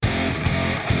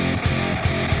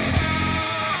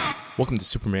Welcome to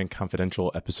Superman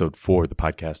Confidential, Episode 4, the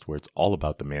podcast where it's all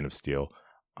about the Man of Steel.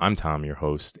 I'm Tom, your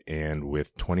host, and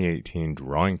with 2018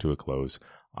 drawing to a close,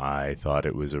 I thought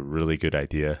it was a really good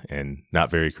idea, and not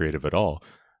very creative at all,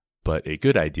 but a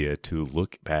good idea to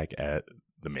look back at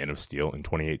the Man of Steel in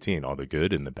 2018, all the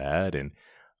good and the bad, and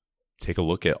take a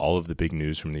look at all of the big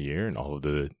news from the year and all of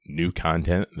the new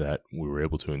content that we were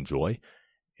able to enjoy,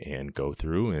 and go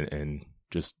through and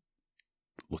just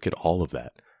look at all of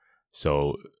that.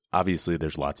 So obviously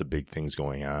there's lots of big things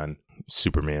going on.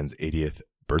 Superman's 80th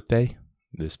birthday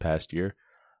this past year.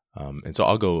 And so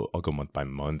I'll go month by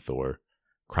month or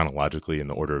chronologically in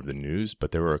the order of the news,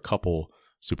 but there were a couple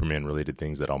Superman related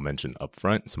things that I'll mention up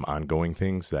front, some ongoing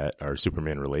things that are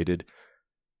Superman related.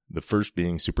 The first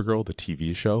being Supergirl, the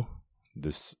TV show.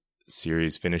 This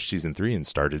series finished season 3 and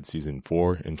started season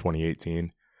 4 in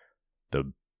 2018.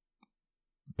 The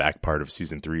back part of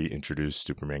season 3 introduced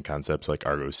Superman concepts like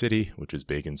Argo City, which is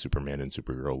big in Superman and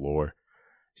Supergirl lore.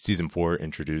 Season 4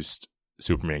 introduced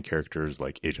Superman characters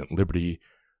like Agent Liberty,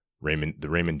 the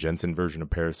Raymond Jensen version of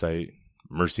Parasite,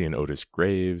 Mercy and Otis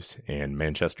Graves, and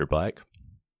Manchester Black,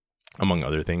 among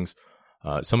other things.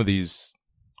 Some of these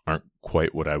aren't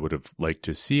quite what I would have liked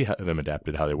to see them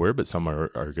adapted how they were, but some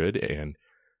are good, and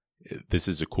this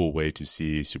is a cool way to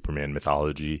see Superman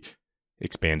mythology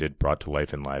expanded, brought to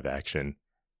life in live action.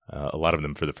 A lot of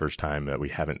them for the first time that we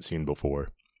haven't seen before,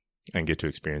 and get to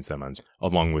experience them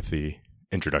along with the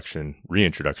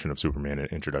reintroduction of Superman and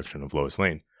introduction of Lois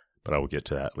Lane. But I will get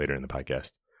to that later in the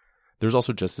podcast. There's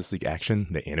also Justice League Action,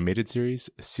 the animated series.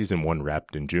 Season 1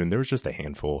 wrapped in June. There was just a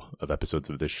handful of episodes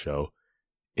of this show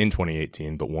in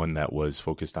 2018, but one that was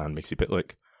focused on Mixie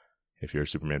Pitlick, if you're a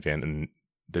Superman fan. And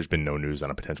there's been no news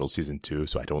on a potential season 2,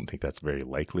 so I don't think that's very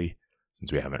likely,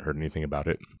 since we haven't heard anything about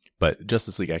it. But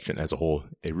Justice League Action as a whole,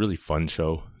 a really fun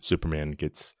show. Superman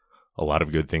gets a lot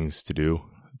of good things to do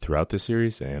throughout this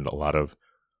series, and a lot of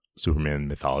Superman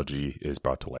mythology is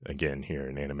brought to life again here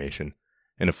in animation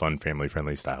in a fun,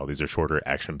 family-friendly style. These are shorter,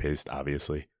 action-paced,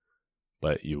 obviously,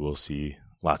 but you will see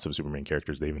lots of Superman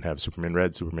characters. They even have Superman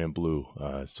Red, Superman Blue,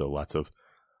 so lots of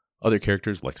other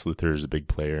characters. Lex Luthor is a big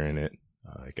player in it.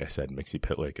 Like I said, Mixie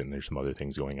Pitlick, and there's some other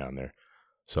things going on there.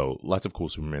 So lots of cool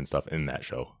Superman stuff in that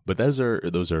show. But those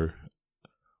are,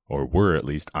 or were at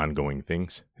least, ongoing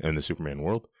things in the Superman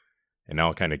world. And now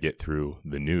I'll kind of get through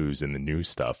the news and the new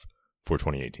stuff for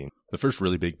 2018. The first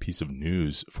really big piece of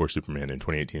news for Superman in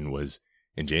 2018 was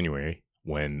in January,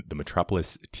 when the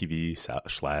Metropolis TV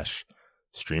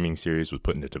 / streaming series was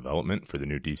put into development for the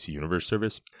new DC Universe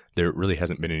service. There really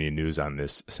hasn't been any news on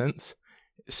this since.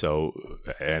 So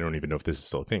I don't even know if this is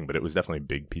still a thing, but it was definitely a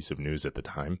big piece of news at the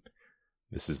time.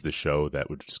 This is the show that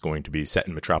was going to be set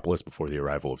in Metropolis before the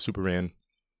arrival of Superman.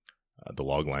 The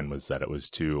logline was that it was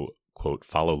to, quote,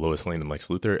 follow Lois Lane and Lex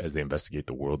Luthor as they investigate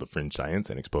the world of fringe science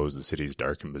and expose the city's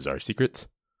dark and bizarre secrets.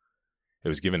 It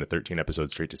was given a 13-episode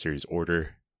straight-to-series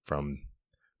order from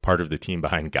part of the team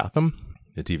behind Gotham,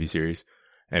 the TV series,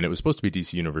 and it was supposed to be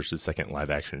DC Universe's second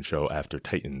live-action show after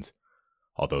Titans,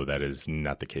 although that is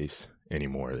not the case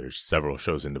anymore. There's several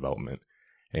shows in development,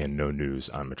 and no news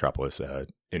on Metropolis.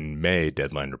 In May,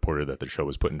 Deadline reported that the show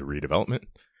was put into redevelopment,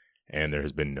 and there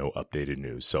has been no updated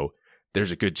news. So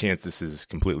there's a good chance this is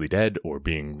completely dead or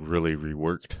being really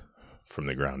reworked from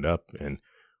the ground up, and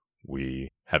we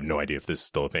have no idea if this is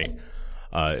still a thing.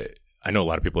 I know a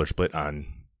lot of people are split on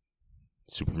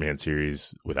Superman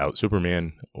series without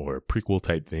Superman or prequel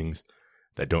type things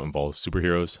that don't involve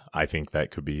superheroes. I think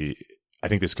this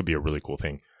could be a really cool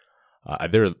thing.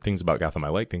 There are things about Gotham I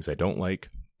like, things I don't like,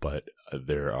 but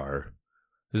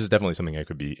this is definitely something I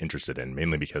could be interested in,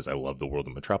 mainly because I love the world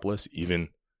of Metropolis, even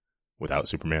without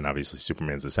Superman. Obviously,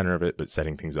 Superman's the center of it, but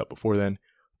setting things up before then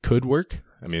could work.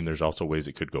 I mean, there's also ways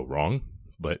it could go wrong,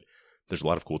 but there's a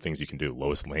lot of cool things you can do.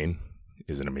 Lois Lane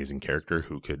is an amazing character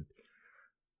who could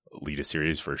lead a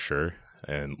series for sure,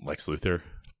 and Lex Luthor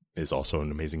is also an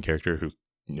amazing character who,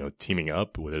 teaming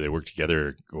up, whether they work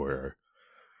together or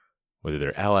whether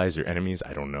they're allies or enemies,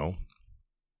 I don't know.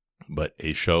 But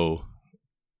a show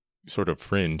sort of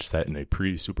fringe set in a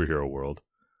pre-superhero world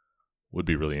would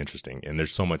be really interesting. And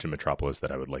there's so much in Metropolis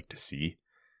that I would like to see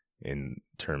in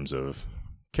terms of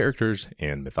characters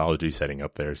and mythology setting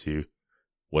up there. See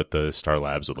what the Star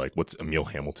Labs would like. What's Emil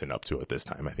Hamilton up to at this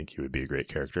time? I think he would be a great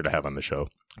character to have on the show.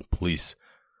 Police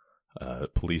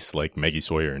like Maggie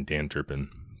Sawyer and Dan Turpin.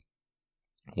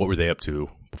 What were they up to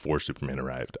before Superman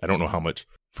arrived? I don't know how much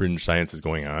fringe science is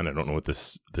going on. I don't know what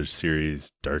this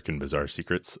series' dark and bizarre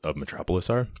secrets of Metropolis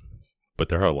are, but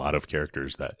there are a lot of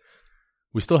characters that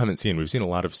we still haven't seen. We've seen a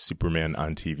lot of Superman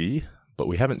on TV, but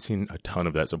we haven't seen a ton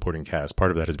of that supporting cast.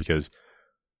 Part of that is because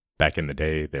back in the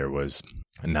day, there was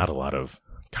not a lot of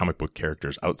comic book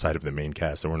characters outside of the main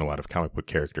cast. There weren't a lot of comic book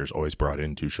characters always brought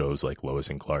into shows like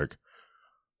Lois and Clark,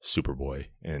 Superboy,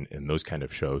 and those kind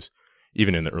of shows.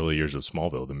 Even in the early years of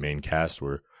Smallville, the main cast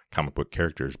were comic book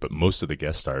characters, but most of the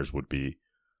guest stars would be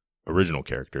original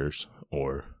characters,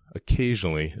 or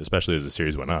occasionally, especially as the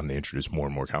series went on, they introduced more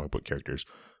and more comic book characters.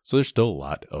 So there's still a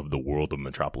lot of the world of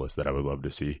Metropolis that I would love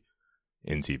to see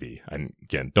in TV. And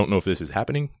again, don't know if this is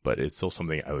happening, but it's still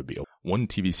something I would be open. One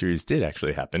TV series did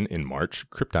actually happen in March.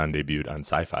 Krypton debuted on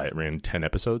Sci-Fi. It ran 10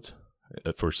 episodes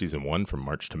for season 1 from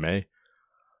March to May.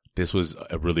 This was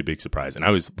a really big surprise, and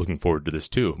I was looking forward to this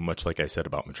too, much like I said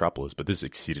about Metropolis, but this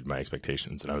exceeded my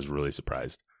expectations, and I was really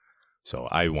surprised. So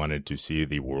I wanted to see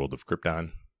the world of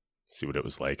Krypton, see what it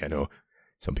was like. I know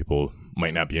some people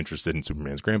might not be interested in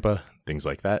Superman's grandpa, things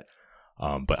like that,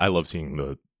 but I love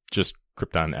seeing just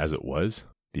Krypton as it was.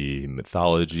 The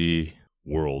mythology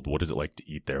world, what is it like to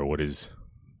eat there? What is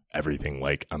everything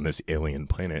like on this alien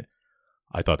planet?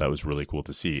 I thought that was really cool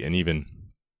to see, and even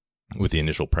with the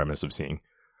initial premise of seeing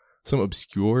some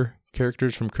obscure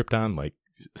characters from Krypton, like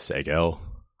Sag-El,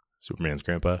 Superman's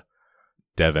grandpa,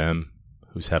 Dev-Em,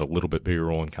 who's had a little bit bigger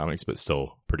role in comics, but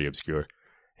still pretty obscure,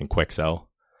 and Quexel.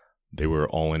 They were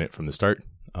all in it from the start.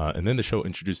 And then the show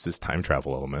introduced this time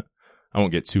travel element. I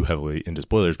won't get too heavily into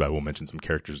spoilers, but I will mention some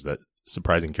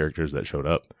surprising characters that showed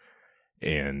up.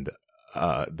 And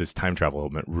this time travel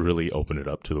element really opened it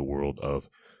up to the world of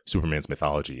Superman's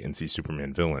mythology and see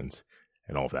Superman villains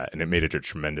and all of that. And it made it a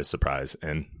tremendous surprise.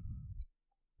 And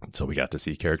so we got to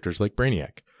see characters like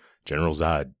Brainiac, General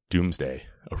Zod, Doomsday,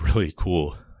 a really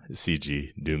cool CG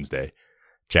Doomsday,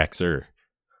 Jax-Ur,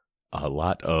 a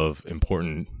lot of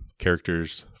important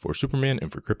characters for Superman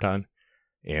and for Krypton.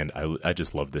 And I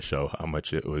just loved this show,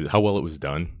 how well it was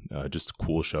done. Just a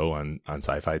cool show on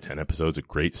Sci-Fi, 10 episodes, a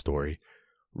great story,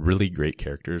 really great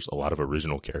characters, a lot of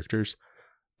original characters.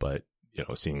 But,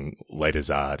 seeing Lyta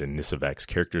Zod and Nyssa Vex,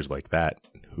 characters like that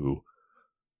who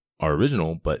are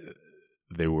original, but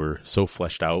they were so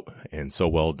fleshed out and so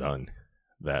well done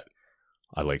that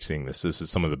I liked seeing this. This is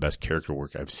some of the best character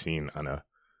work I've seen on a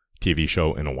TV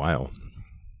show in a while.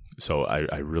 So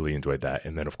I really enjoyed that.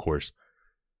 And then, of course,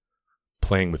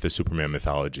 playing with the Superman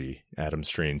mythology, Adam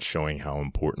Strange showing how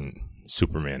important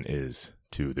Superman is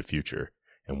to the future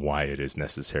and why it is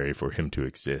necessary for him to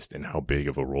exist, and how big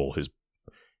of a role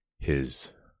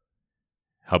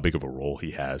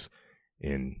he has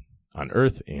on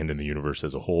Earth and in the universe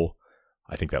as a whole.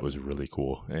 I think that was really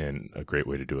cool and a great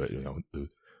way to do it. The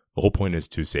whole point is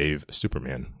to save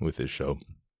Superman with this show,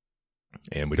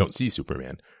 and we don't see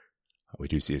Superman. We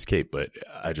do see his cape, but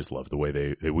I just love the way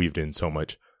they weaved in so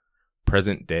much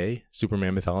present day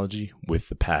Superman mythology with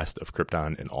the past of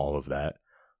Krypton and all of that.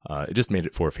 It just made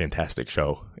it for a fantastic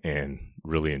show and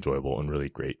really enjoyable and really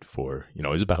great for, it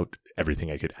was about everything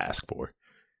I could ask for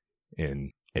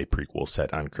in a prequel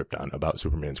set on Krypton about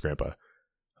Superman's grandpa.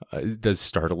 It does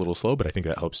start a little slow, but I think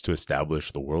that helps to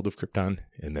establish the world of Krypton,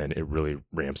 and then it really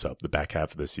ramps up. The back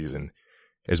half of the season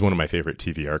is one of my favorite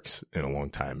TV arcs in a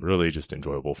long time. Really just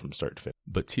enjoyable from start to finish.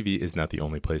 But TV is not the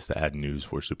only place that had news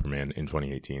for Superman in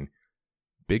 2018.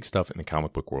 Big stuff in the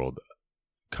comic book world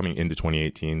coming into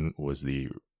 2018 was the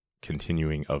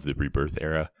continuing of the Rebirth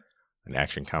era in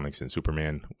Action Comics and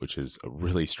Superman, which is a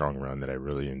really strong run that I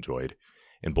really enjoyed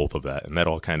in both of that. And that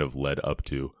all kind of led up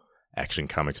to Action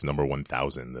Comics number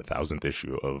 1000, the 1000th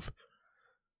issue of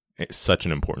such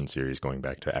an important series, going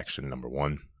back to Action number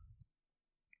 1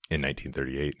 in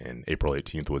 1938. And April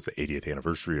 18th was the 80th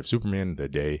anniversary of Superman, the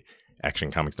day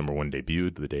Action Comics number 1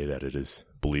 debuted, the day that it is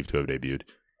believed to have debuted.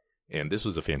 And this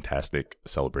was a fantastic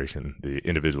celebration. The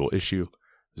individual issue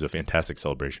was a fantastic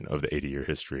celebration of the 80-year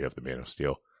history of the Man of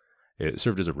Steel. It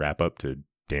served as a wrap-up to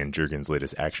Dan Jurgens'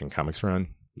 latest Action Comics run,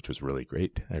 which was really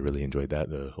great. I really enjoyed that,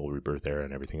 the whole Rebirth era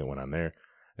and everything that went on there,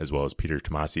 as well as Peter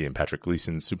Tomasi and Patrick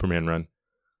Gleason's Superman run.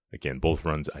 Again, both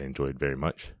runs I enjoyed very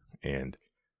much, and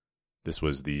this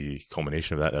was the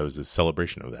culmination of that. That was a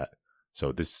celebration of that.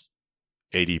 So this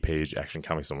 80-page Action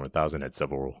Comics number 1000 had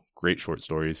several great short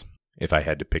stories. If I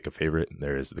had to pick a favorite,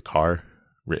 there is The Car,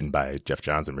 written by Jeff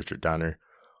Johns and Richard Donner,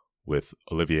 with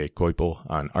Olivier Coipel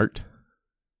on art.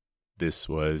 This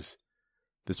was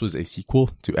a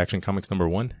sequel to Action Comics number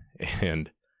 1,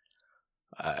 and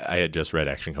I had just read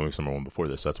Action Comics number 1 before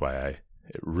this, so that's why it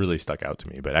really stuck out to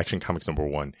me. But Action Comics number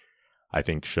 1, I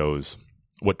think, shows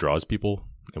what draws people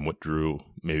and what drew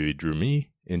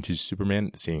me into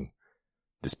Superman, seeing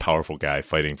this powerful guy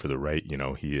fighting for the right.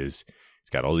 He's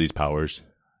got all these powers,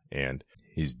 and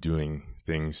he's doing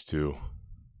things to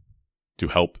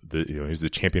help he's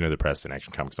the champion of the press in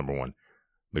Action Comics number 1.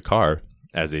 The Car,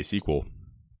 as a sequel,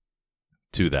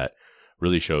 to that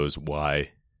really shows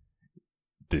why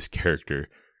this character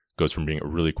goes from being a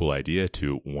really cool idea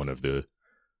to one of the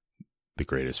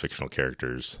greatest fictional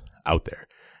characters out there.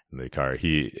 In the car,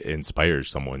 he inspires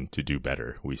someone to do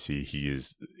better. We see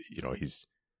he's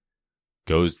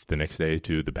goes the next day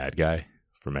to the bad guy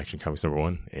from Action Comics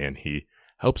 #1, and he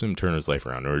helps him turn his life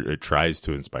around, or tries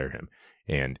to inspire him.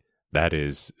 And that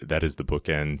is the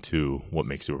bookend to what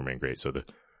makes Superman great. So the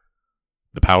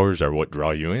powers are what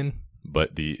draw you in,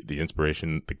 but the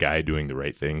inspiration, the guy doing the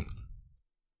right thing,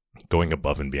 going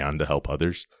above and beyond to help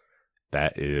others,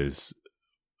 that is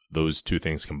those two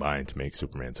things combined to make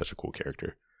Superman such a cool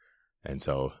character. And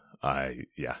so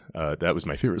that was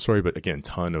my favorite story, but again,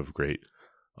 ton of great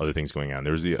other things going on.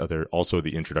 There was also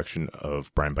the introduction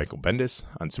of Brian Michael Bendis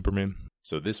on Superman.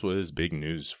 So this was big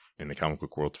news in the comic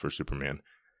book world for Superman.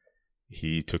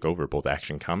 He took over both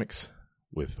Action Comics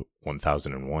with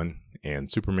 1001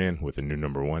 and Superman with a new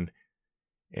 #1.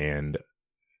 And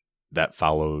that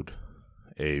followed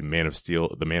the Man of Steel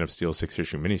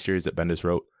 6-issue miniseries that Bendis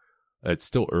wrote. It's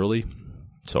still early,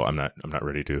 so I'm not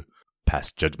ready to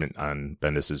pass judgment on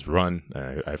Bendis's run.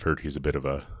 I've heard he's a bit of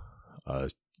a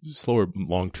slower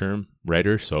long-term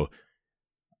writer, so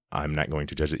I'm not going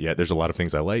to judge it yet. There's a lot of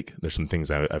things I like. There's some things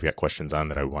I've got questions on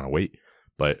that I want to wait,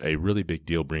 but a really big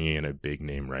deal bringing in a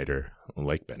big-name writer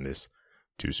like Bendis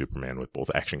to Superman with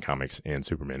both Action Comics and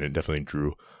Superman. It definitely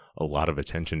drew a lot of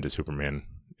attention to Superman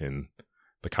in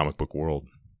the comic book world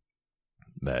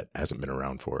that hasn't been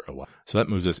around for a while. So that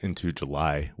moves us into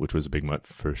July, which was a big month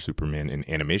for Superman in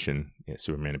animation.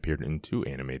 Superman appeared in 2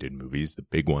 animated movies. The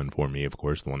big one for me, of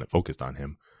course, the one that focused on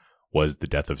him, was the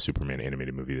Death of Superman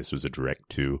animated movie. This was a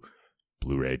direct-to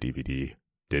Blu-ray, DVD,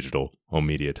 digital, home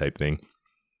media type thing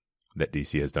that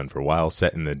DC has done for a while,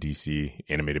 set in the DC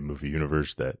animated movie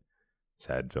universe that's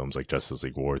had films like Justice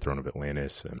League War, Throne of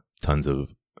Atlantis, and tons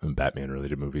of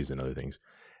Batman-related movies and other things.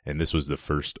 And this was the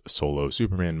first solo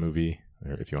Superman movie,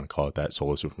 or if you want to call it that,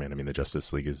 solo Superman. I mean, the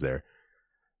Justice League is there.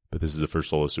 But this is the first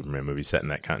solo Superman movie set in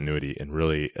that continuity and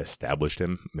really established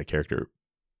him, the character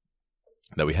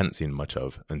that we hadn't seen much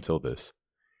of until this.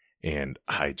 And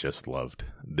I just loved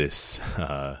this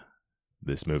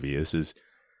this movie. This is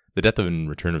The Death and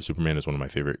Return of Superman is one of my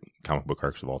favorite comic book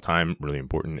arcs of all time. Really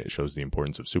important. It shows the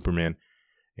importance of Superman.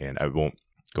 And I won't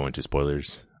go into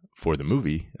spoilers for the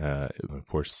movie. Of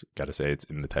course, got to say it's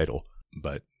in the title.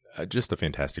 But just a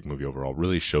fantastic movie overall.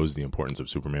 Really shows the importance of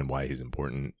Superman, why he's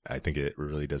important. I think it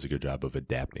really does a good job of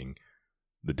adapting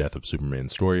the Death of Superman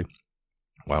story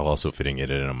while also fitting it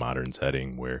in a modern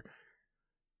setting where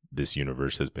this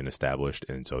universe has been established.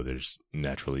 And so there's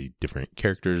naturally different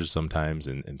characters sometimes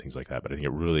and things like that. But I think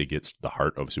it really gets to the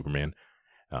heart of Superman.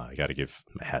 I got to give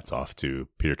my hats off to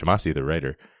Peter Tomasi, the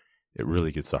writer. It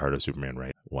really gets the heart of Superman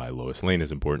right. Why Lois Lane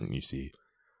is important. You see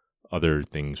other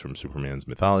things from Superman's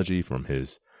mythology, from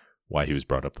why he was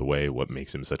brought up the way, what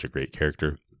makes him such a great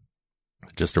character.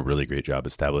 Just a really great job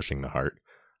establishing the heart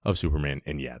of Superman.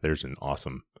 And yeah, there's an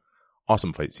awesome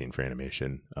fight scene for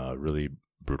animation. Really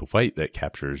brutal fight that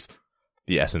captures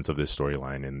the essence of this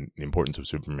storyline and the importance of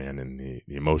Superman and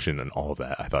the emotion and all of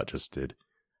that. I thought just did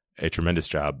a tremendous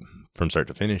job from start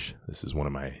to finish. This is one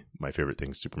of my favorite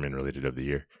things Superman related of the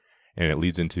year. And it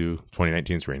leads into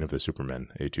 2019's Reign of the Supermen,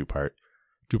 a two-part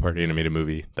animated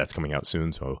movie that's coming out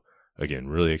soon. So again,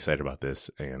 really excited about this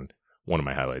and one of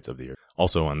my highlights of the year.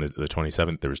 Also on the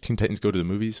 27th, there was Teen Titans Go to the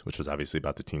Movies, which was obviously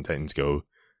about the Teen Titans Go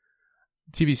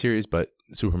TV series, but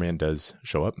Superman does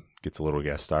show up, gets a little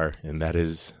guest star, and that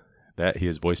he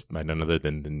is voiced by none other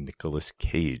than Nicolas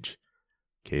Cage.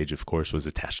 Cage, of course, was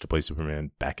attached to play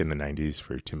Superman back in the 90s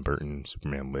for Tim Burton,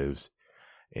 Superman Lives,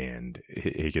 and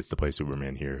he gets to play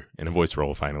Superman here in a voice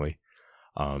role finally.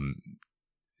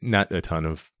 Not a ton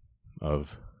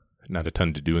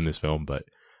to do in this film, but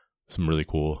some really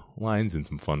cool lines and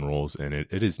some fun roles, and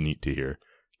it is neat to hear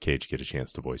Cage get a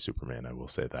chance to voice Superman. I will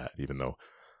say that, even though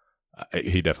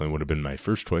he definitely would have been my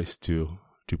first choice to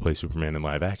play Superman in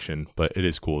live action, but it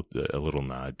is cool, a little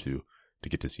nod to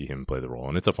get to see him play the role,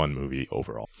 and it's a fun movie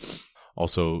overall.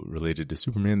 Also related to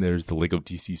Superman, there's the Lego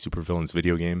DC Supervillains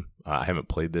video game. I haven't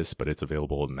played this, but it's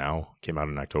available now. Came out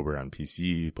in October on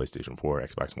PC, PlayStation 4,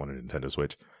 Xbox One, and Nintendo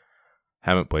Switch.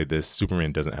 Haven't played this.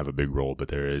 Superman doesn't have a big role, but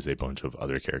there is a bunch of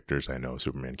other characters I know,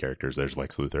 Superman characters. There's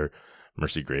Lex Luthor,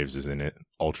 Mercy Graves is in it,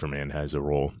 Ultraman has a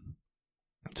role.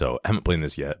 So I haven't played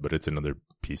this yet, but it's another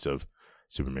piece of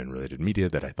Superman-related media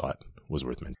that I thought was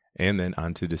worth mentioning. And then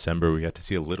on to December, we got to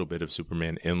see a little bit of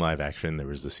Superman in live action. There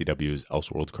was the CW's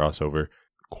Elseworld crossover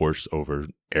course over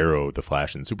Arrow, The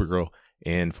Flash, and Supergirl.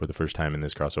 And for the first time in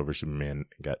this crossover, Superman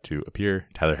got to appear.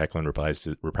 Tyler Hoechlin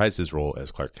reprised his role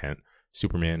as Clark Kent,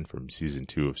 Superman from season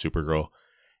 2 of Supergirl.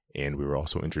 And we were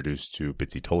also introduced to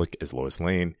Bitsy Tulloch as Lois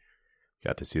Lane.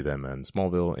 Got to see them in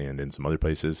Smallville and in some other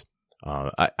places.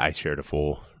 I shared a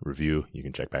full review. You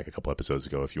can check back a couple episodes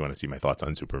ago if you want to see my thoughts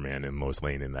on Superman and Lois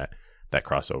Lane in that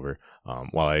crossover.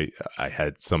 While I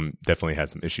definitely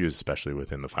had some issues, especially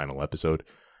within the final episode,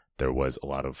 there was a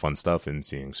lot of fun stuff in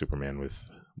seeing Superman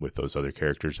with those other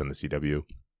characters on the CW.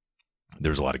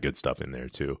 There's a lot of good stuff in there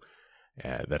too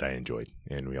that I enjoyed.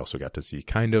 And we also got to see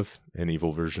kind of an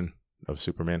evil version of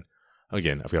Superman.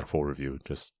 Again, I've got a full review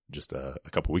just a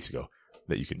couple weeks ago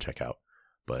that you can check out.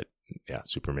 But yeah,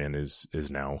 Superman is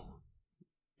now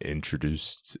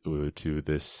introduced to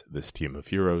this team of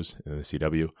heroes in the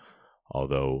CW,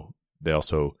 although they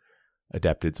also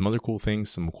adapted some other cool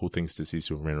things to see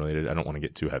Superman related. I don't want to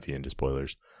get too heavy into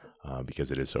spoilers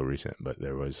because it is so recent, but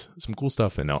there was some cool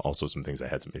stuff and also some things I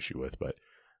had some issue with, but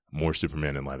more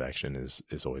Superman in live action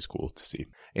is always cool to see.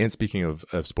 And speaking of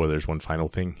spoilers, one final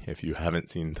thing, if you haven't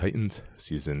seen Titans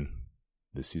season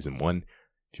 1,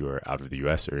 if you are out of the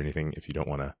US or anything, if you don't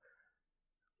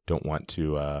want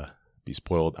to be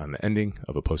spoiled on the ending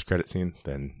of a post-credit scene,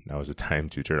 then now is the time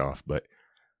to turn off. But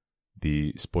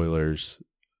the spoilers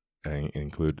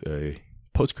include a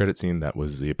post-credit scene that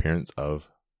was the appearance of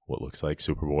what looks like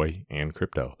Superboy and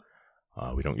Krypto.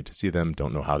 We don't get to see them,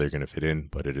 don't know how they're going to fit in,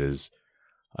 but it is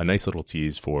a nice little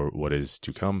tease for what is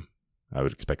to come. I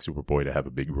would expect Superboy to have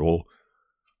a big role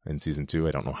in season 2.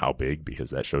 I don't know how big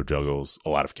because that show juggles a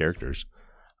lot of characters.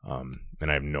 And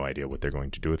I have no idea what they're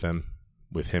going to do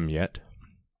with him yet,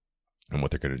 and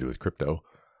what they're going to do with Krypto.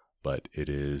 But it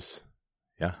is,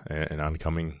 an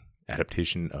oncoming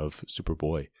adaptation of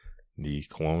Superboy, the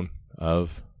clone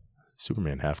of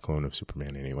Superman, half clone of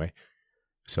Superman anyway.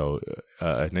 So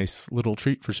a nice little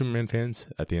treat for Superman fans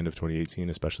at the end of 2018,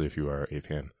 especially if you are a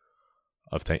fan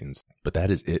of Titans. But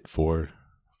that is it for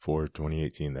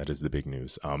 2018. That is the big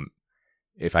news.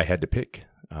 If I had to pick,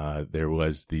 there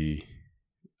was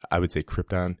I would say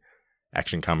Krypton,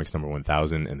 Action Comics number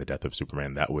 1000, and The Death of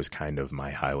Superman. That was kind of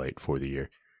my highlight for the year.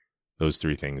 Those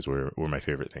three things were my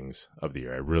favorite things of the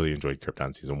year. I really enjoyed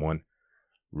Krypton season 1.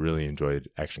 Really enjoyed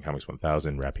Action Comics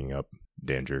 1000, wrapping up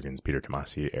Dan Jurgens, Peter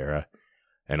Tomasi era,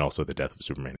 and also The Death of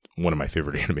Superman, one of my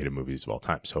favorite animated movies of all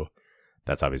time. So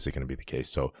that's obviously going to be the case.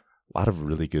 So a lot of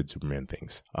really good Superman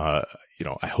things. I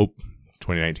hope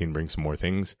 2019 brings some more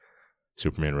things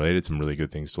Superman related, some really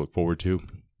good things to look forward to.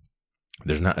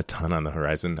 There's not a ton on the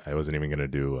horizon. I wasn't even going to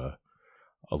do a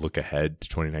look ahead to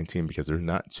 2019 because there's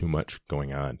not too much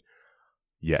going on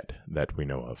yet that we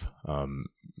know of.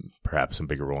 Perhaps some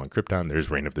bigger role on Krypton.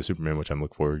 There's Reign of the Superman, which I'm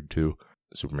looking forward to.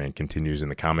 Superman continues in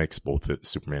the comics, both the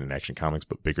Superman and Action Comics,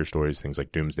 but bigger stories, things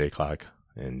like Doomsday Clock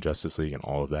and Justice League and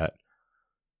all of that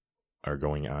are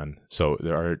going on. So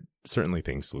there are certainly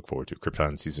things to look forward to.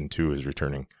 Krypton season 2 is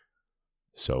returning.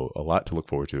 So a lot to look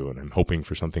forward to, and I'm hoping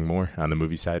for something more on the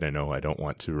movie side. I know I don't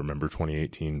want to remember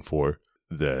 2018 for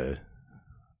the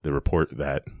report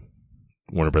that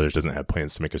Warner Brothers doesn't have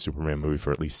plans to make a Superman movie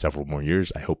for at least several more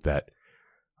years. I hope that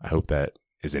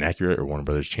is inaccurate, or Warner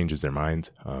Brothers changes their mind.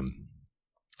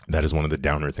 That is one of the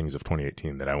downer things of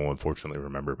 2018 that I will unfortunately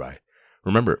remember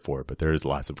it for. But there is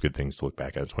lots of good things to look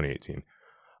back at in 2018.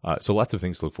 So lots of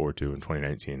things to look forward to in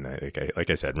 2019. Like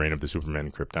I said, Reign of the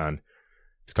Superman, Krypton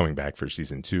is coming back for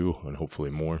season 2 and hopefully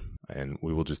more. And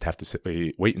we will just have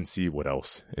to wait and see what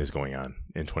else is going on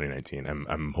in 2019.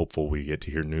 I'm hopeful we get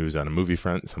to hear news on a movie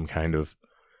front, some kind of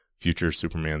future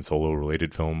Superman solo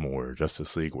related film or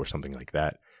Justice League or something like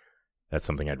that. That's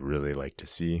something I'd really like to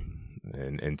see.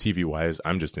 And TV wise,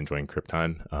 I'm just enjoying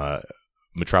Krypton.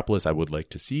 Metropolis I would like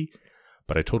to see,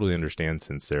 but I totally understand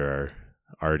since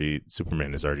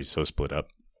Superman is already so split up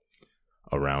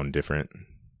around different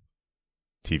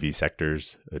TV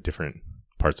sectors, different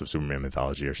parts of Superman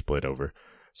mythology are split over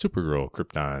Supergirl,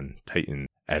 Krypton, Titan.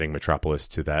 Adding Metropolis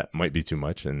to that might be too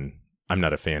much, and I'm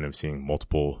not a fan of seeing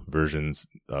multiple versions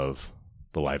of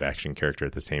the live action character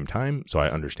at the same time, so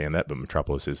I understand that, but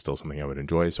Metropolis is still something I would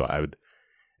enjoy, so I would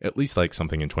at least like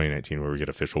something in 2019 where we get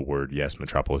official word, yes,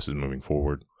 Metropolis is moving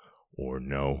forward, or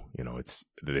no,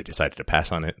 they decided to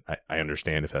pass on it. I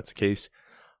understand if that's the case,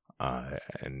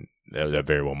 and that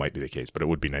very well might be the case, but it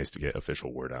would be nice to get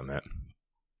official word on that.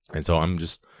 And so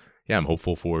I'm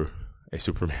hopeful for a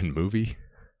Superman movie.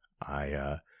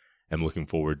 I am looking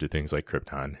forward to things like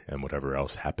Krypton and whatever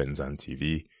else happens on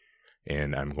TV,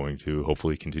 and I'm going to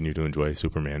hopefully continue to enjoy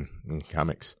Superman in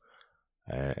comics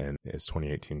and as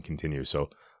 2018 continues. So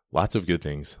lots of good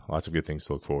things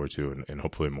to look forward to, and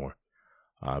hopefully more.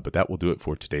 But that will do it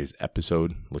for today's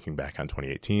episode, looking back on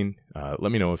 2018.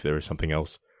 Let me know if there was something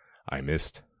else I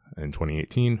missed in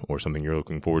 2018 or something you're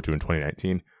looking forward to in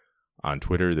 2019. On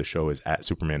Twitter, the show is at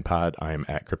SupermanPod. I am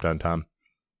at KryptonTom.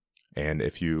 And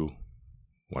if you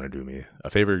want to do me a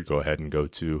favor, go ahead and go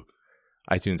to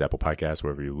iTunes, Apple Podcasts,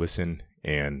 wherever you listen,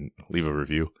 and leave a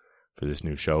review for this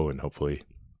new show, and hopefully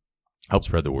help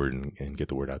spread the word and get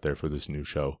the word out there for this new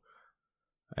show.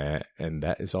 And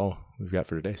that is all we've got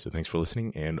for today. So thanks for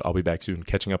listening, and I'll be back soon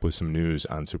catching up with some news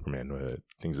on Superman,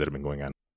 things that have been going on.